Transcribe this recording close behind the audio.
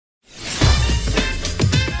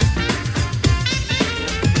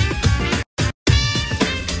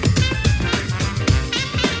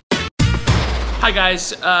Hi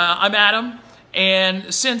guys, I'm Adam,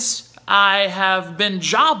 and since I have been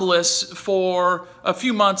jobless for a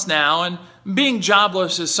few months now, and being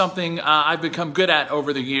jobless is something I've become good at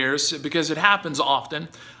over the years because it happens often,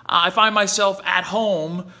 I find myself at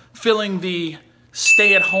home filling the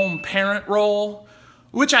stay-at-home parent role,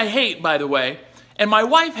 which I hate, by the way, and my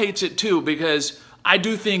wife hates it too because I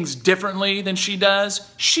do things differently than she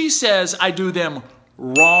does. She says I do them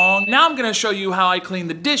wrong. Now I'm gonna show you how I clean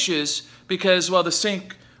the dishes because, well, the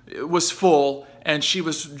sink was full and she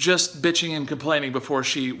was just bitching and complaining before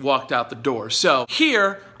she walked out the door. So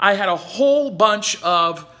here I had a whole bunch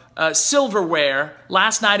of silverware.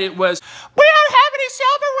 Last night it was, we don't have any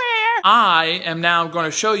silverware. I am now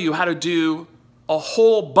gonna show you how to do a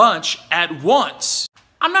whole bunch at once.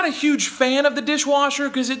 I'm not a huge fan of the dishwasher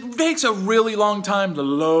because it takes a really long time to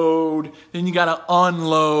load, then you gotta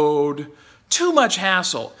unload. Too much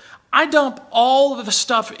hassle. I dump all of the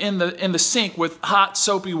stuff in the sink with hot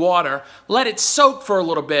soapy water, let it soak for a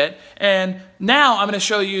little bit, and now I'm gonna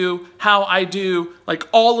show you how I do like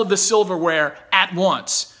all of the silverware at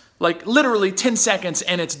once. Like literally 10 seconds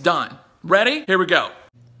and it's done. Ready? Here we go.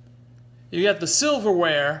 You got the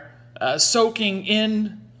silverware soaking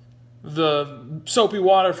in the soapy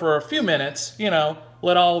water for a few minutes, you know,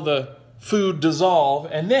 let all the food dissolve,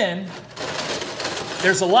 and then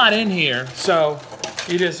there's a lot in here, so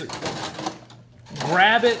you just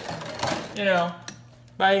grab it, you know,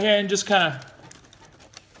 by hand, just kind of,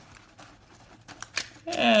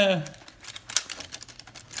 and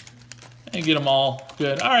get them all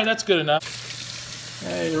good. All right, that's good enough.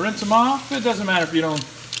 Okay, you rinse them off. It doesn't matter if you don't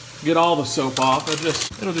get all the soap off.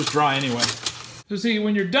 It'll just dry anyway. So see,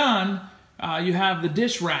 when you're done, you have the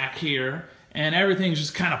dish rack here, and everything's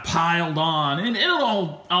just kind of piled on, and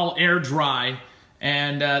it'll all air dry,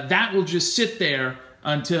 and that will just sit there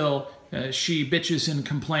until she bitches and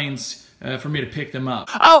complains for me to pick them up.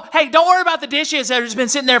 Oh, hey, don't worry about the dishes that have just been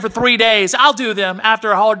sitting there for 3 days. I'll do them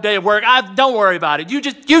after a hard day of work. Don't worry about it. You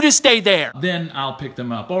just stay there. Then I'll pick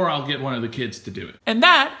them up, or I'll get one of the kids to do it. And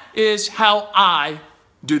that is how I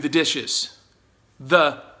do the dishes.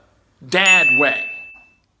 The dad way.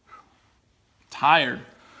 Tired.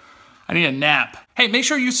 I need a nap. Hey, make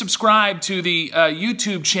sure you subscribe to the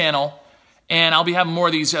YouTube channel, and I'll be having more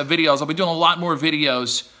of these videos. I'll be doing a lot more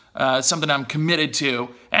videos, something I'm committed to,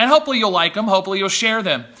 and hopefully you'll like them. Hopefully you'll share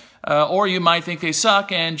them. Or you might think they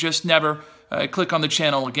suck and just never click on the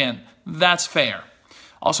channel again. That's fair.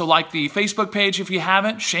 Also like the Facebook page if you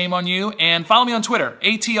haven't. Shame on you. And follow me on Twitter,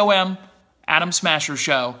 ATOM, Adam Smasher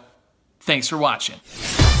Show. Thanks for watching.